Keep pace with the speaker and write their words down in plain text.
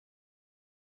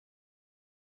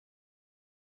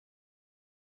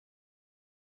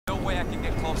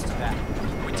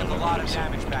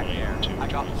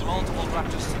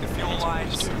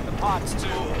pods too.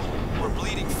 We're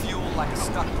bleeding fuel like a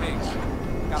stuck pig.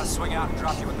 Gotta swing out and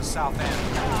drop you at the south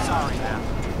end. Sorry, man.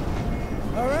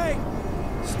 All right,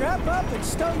 strap up and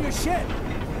stow your shit.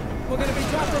 We're gonna be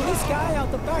dropping this guy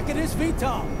out the back of this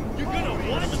VTOL. You're gonna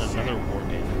want I'm in another war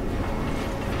game.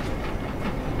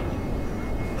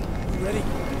 You ready?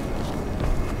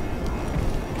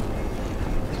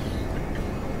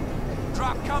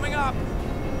 Drop coming up.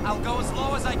 I'll go as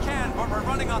low as I can, but we're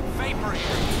running on vapor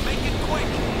here. Make it quick.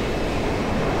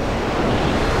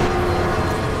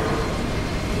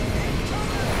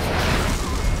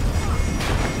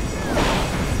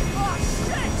 Oh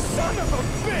shit! Son of a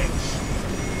bitch!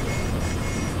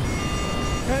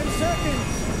 10 seconds.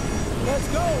 Let's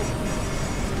go.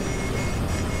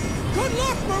 Good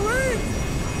luck, Marine!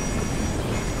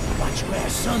 Watch your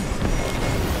ass, son.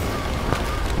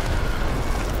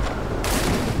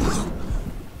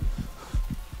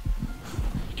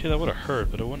 Okay, that would have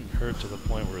hurt, but it wouldn't hurt to the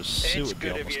point where his suit It's would be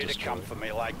good of almost you to destroyed. come for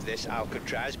me like this,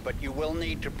 Alcatraz, but you will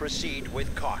need to proceed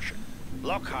with caution.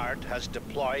 Lockhart has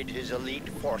deployed his elite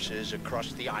forces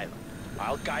across the island.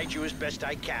 I'll guide you as best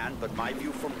I can, but my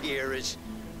view from here is,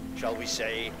 shall we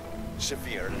say,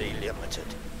 severely limited.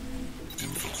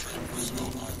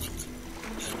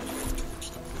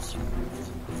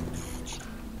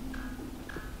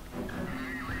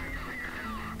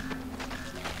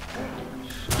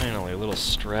 Finally, a little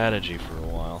strategy for a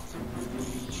while.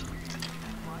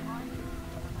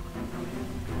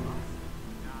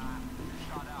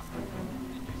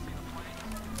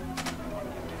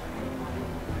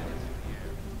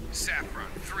 Saffron,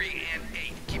 3 and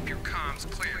 8. Keep your comms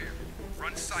clear.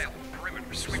 Run silent.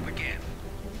 Perimeter. Sweep again.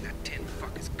 That tin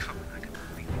fuck is coming. I can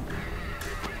believe it.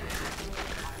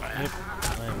 Yep,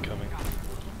 I am coming.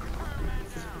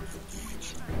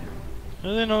 How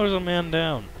do they know there's a man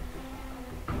down?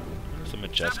 There's a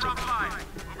Majestic. Saffron 5.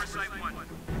 Oversight 1.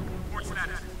 Report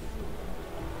status.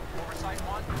 Oversight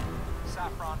 1,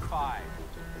 Saffron 5.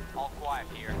 All quiet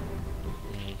here.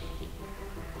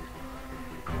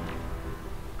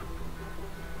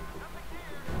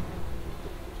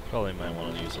 Probably might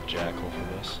want to use a jackal for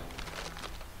this.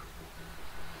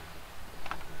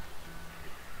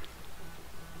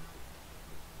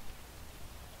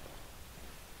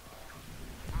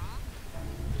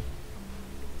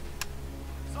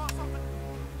 Saw something.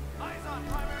 Eyes on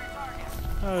primary target.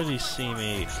 How did he see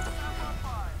me?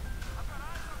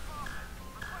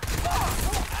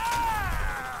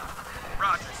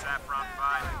 Roger, Saffron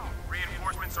 5.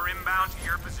 Reinforcements are inbound to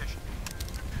your position.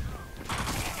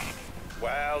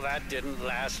 Well, that didn't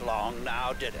last long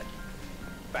now, did it?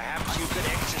 Perhaps you could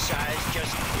exercise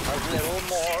just a little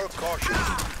more caution.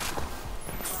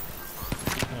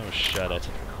 Oh, shut it.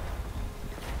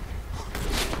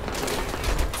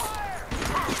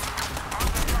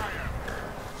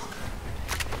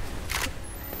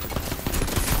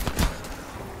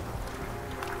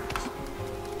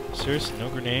 Seriously, no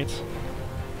grenades?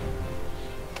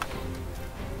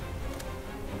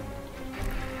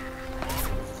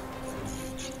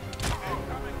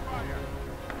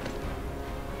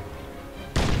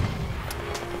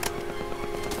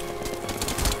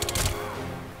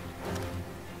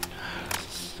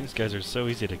 These guys are so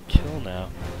easy to kill now.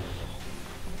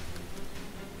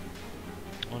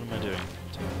 What am I doing?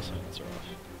 Turn the sights are off.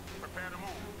 Prepare to move.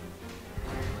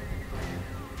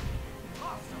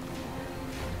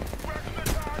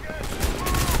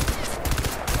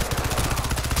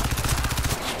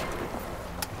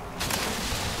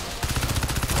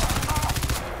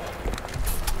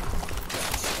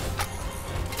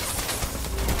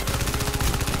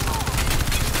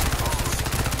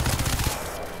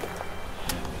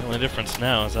 The only difference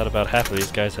now is that about half of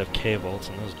these guys have K-bolts,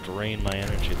 and those drain my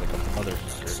energy like a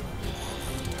motherfucker.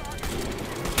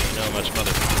 You know how much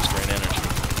motherfuckers drain energy.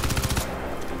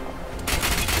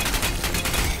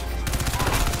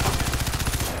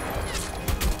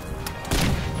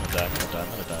 I'm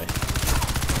gonna die.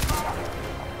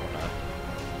 Or not.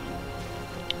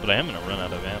 But I am gonna run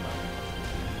out of ammo.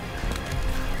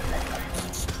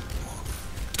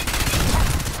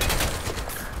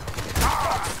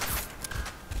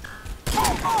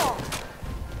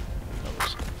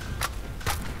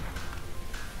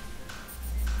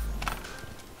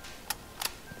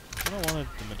 I don't want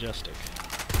the Majestic.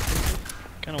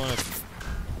 I kinda wanna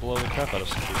blow the crap out of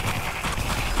some people.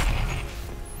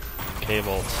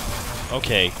 K-bolts.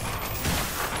 Okay.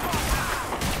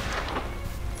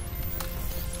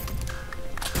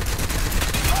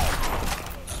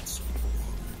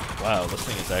 Wow, this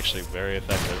thing is actually very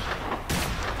effective.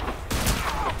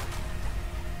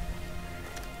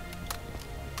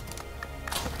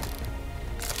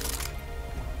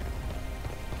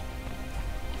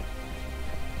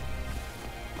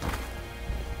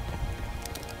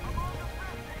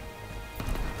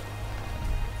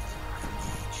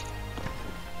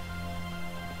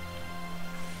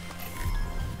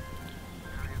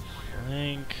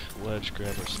 ledge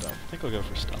grab or stealth? I think I'll go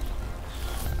for stealth.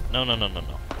 No, no, no, no,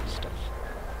 no. Stealth.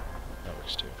 That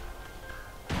works too.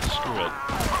 Screw it.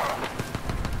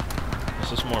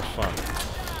 This is more fun.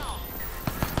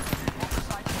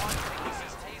 Oversight 1, this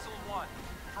is Hazel 1.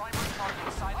 Primary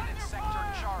target sighted in Sector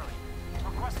Charlie.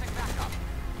 Requesting backup.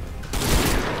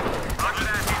 Roger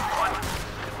that, Hazel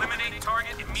 1. Eliminate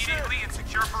target immediately and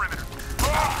secure perimeter.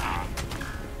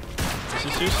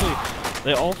 See, seriously,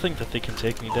 they all think that they can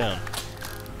take me down.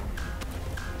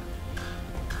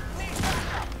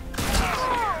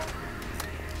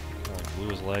 Oh, blew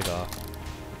his leg off.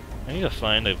 I need to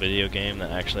find a video game that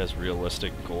actually has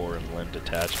realistic gore and limb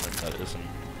detachment that isn't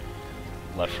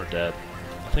Left 4 Dead.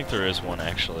 I think there is one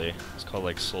actually. It's called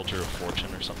like Soldier of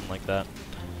Fortune or something like that.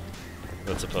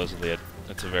 But supposedly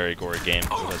it's a very gory game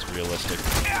because it has realistic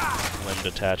limb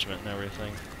detachment and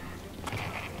everything.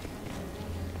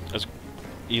 As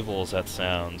evil as that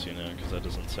sounds, you know, because that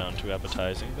doesn't sound too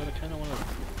appetizing, but I kind of want to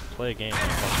play a game that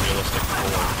has realistic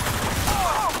gore.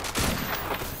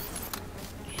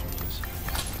 Jeez.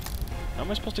 How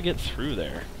am I supposed to get through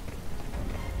there?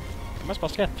 How am I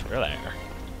supposed to get through there?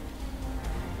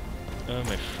 Oh,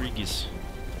 my freakies.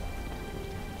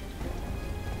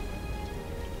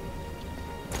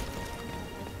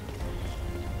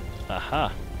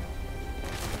 Aha!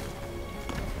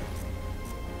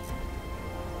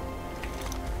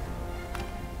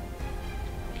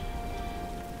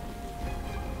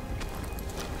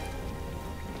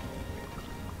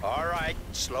 All right,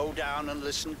 slow down and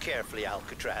listen carefully,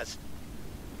 Alcatraz.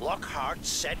 Lockhart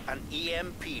set an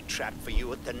EMP trap for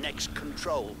you at the next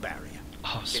control barrier.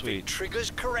 Oh, If it sweet.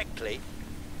 triggers correctly,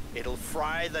 it'll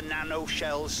fry the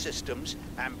nanoshell systems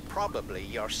and probably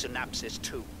your synapses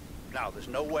too. Now, there's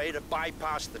no way to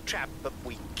bypass the trap, but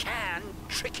we can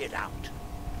trick it out.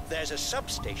 There's a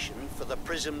substation for the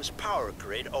Prism's power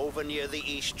grid over near the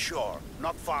East Shore,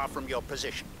 not far from your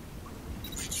position.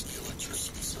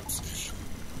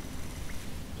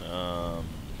 I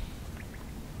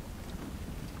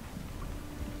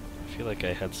feel like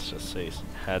I had to say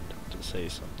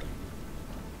something.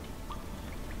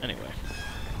 Anyway.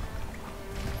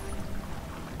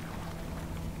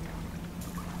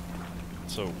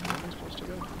 So, where am I supposed to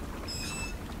go?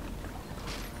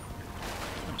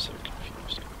 I'm so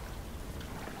confused.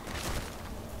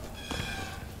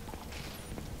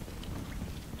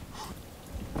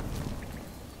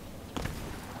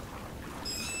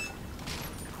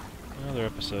 Another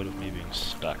episode of me being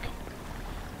stuck.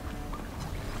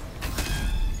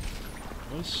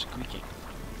 What is squeaking?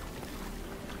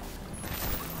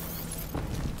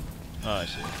 Oh, I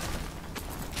see.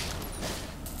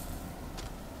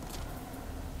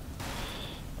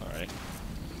 Alright.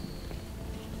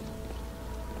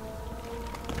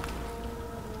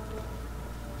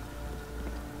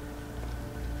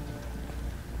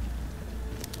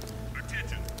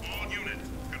 Attention, all units.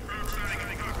 Confirm sighting of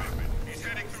the cockpit. He's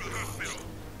heading through the hospital.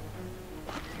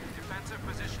 Defensive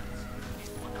positions.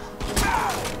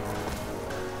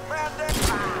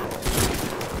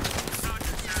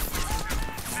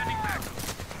 Sending back.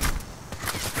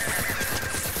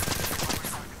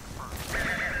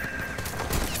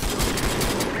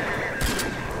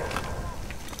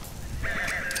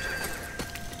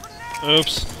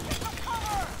 Oops.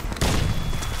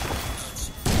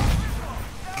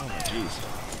 Oh my jeez.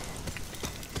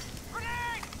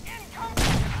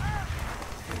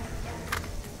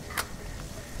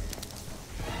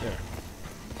 There.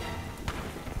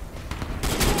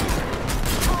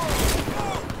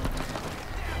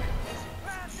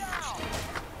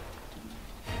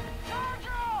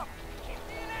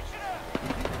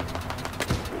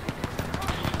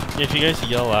 If you guys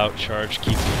yell out, charge,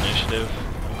 keep the initiative,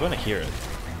 I'm going to hear it.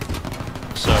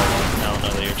 So, now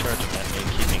know that you're charging at me,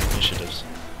 keeping initiatives.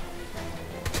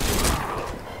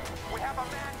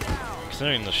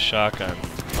 Considering the shotgun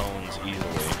owns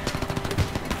easily.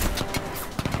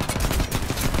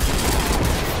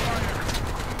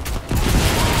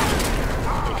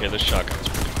 Okay, this shotgun's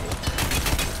pretty cool.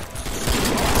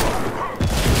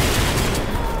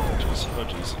 Oh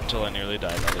jeez, until I nearly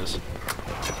died, that is.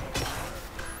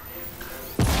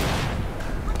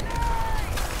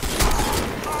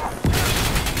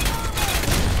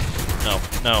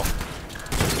 No.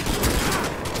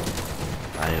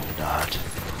 I have not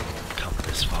come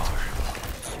this far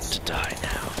to die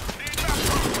now.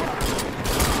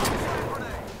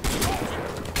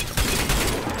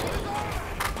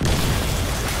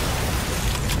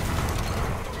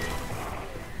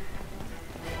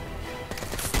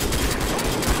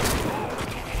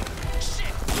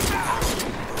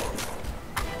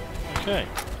 Okay.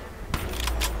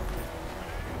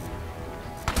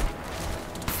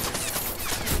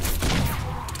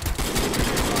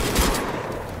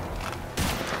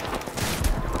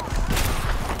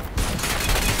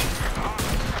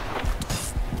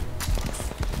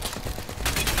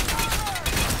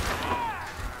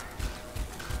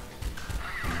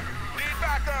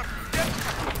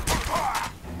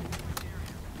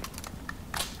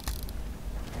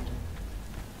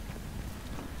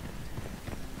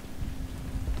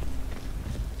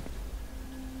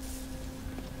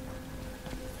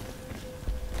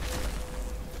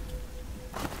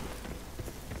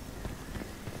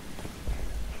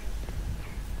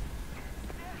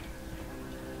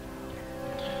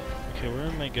 Okay, where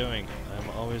am I going? I'm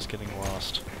always getting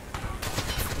lost.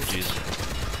 Oh jeez.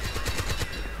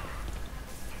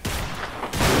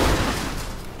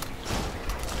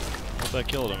 Hope I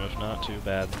killed him, if not, too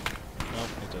bad. Nope,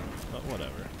 it didn't. But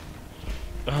whatever.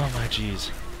 Oh my jeez.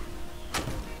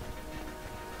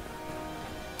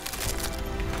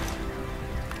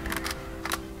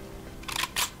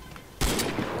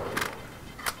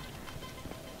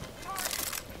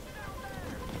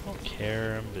 I don't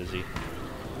care, I'm busy.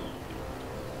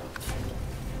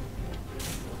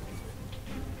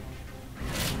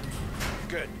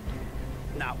 Good.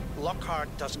 Now, Lockhart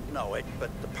doesn't know it, but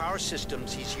the power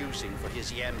systems he's using for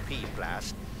his EMP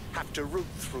blast have to route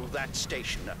through that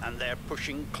station, and they're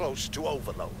pushing close to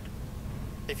overload.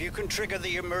 If you can trigger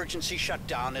the emergency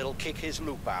shutdown, it'll kick his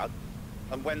loop out,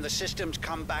 and when the systems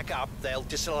come back up, they'll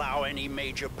disallow any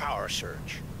major power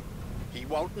surge. He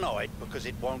won't know it because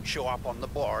it won't show up on the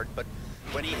board, but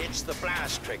when he hits the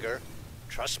blast trigger,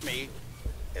 trust me,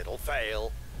 it'll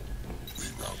fail.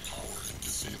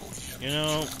 You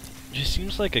know, he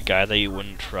seems like a guy that you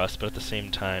wouldn't trust, but at the same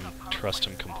time, trust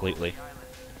him completely.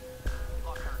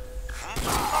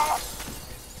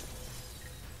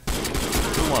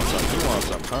 Who wants some? Who wants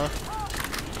some, huh?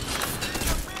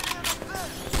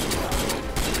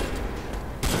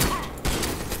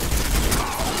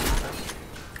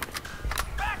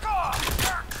 Back off!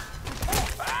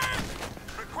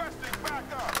 Requesting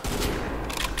backup!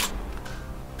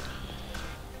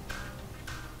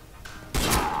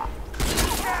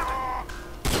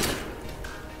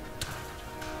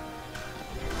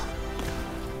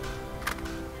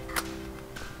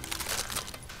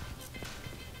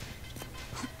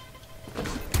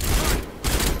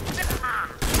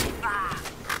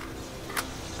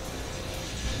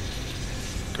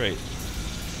 Great.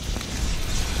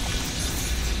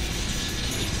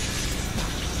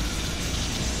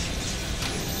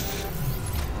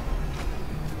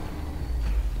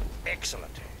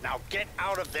 Excellent. Now get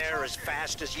out of there as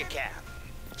fast as you can.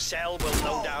 Cell will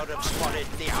no doubt have spotted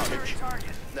the outage.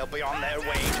 They'll be on their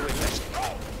way to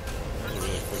investigate.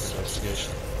 Really quick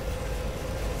investigation.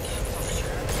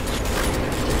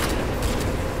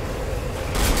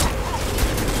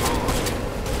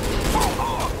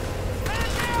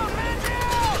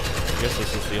 I guess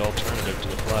this is the alternative to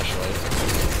the flashlight.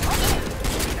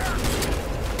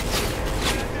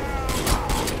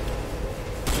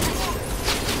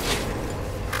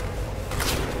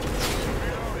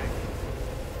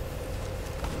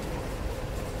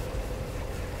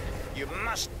 You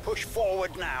must push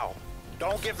forward now.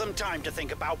 Don't give them time to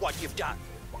think about what you've done.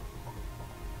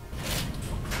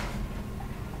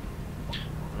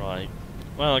 Right.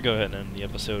 Well, I'll go ahead and end the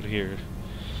episode here.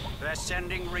 They're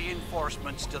sending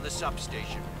reinforcements to the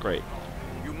substation. Great.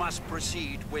 You must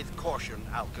proceed with caution,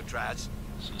 Alcatraz.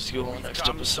 So see you all in the We've next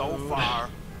come episode. so far.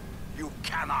 You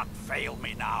cannot fail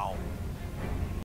me now.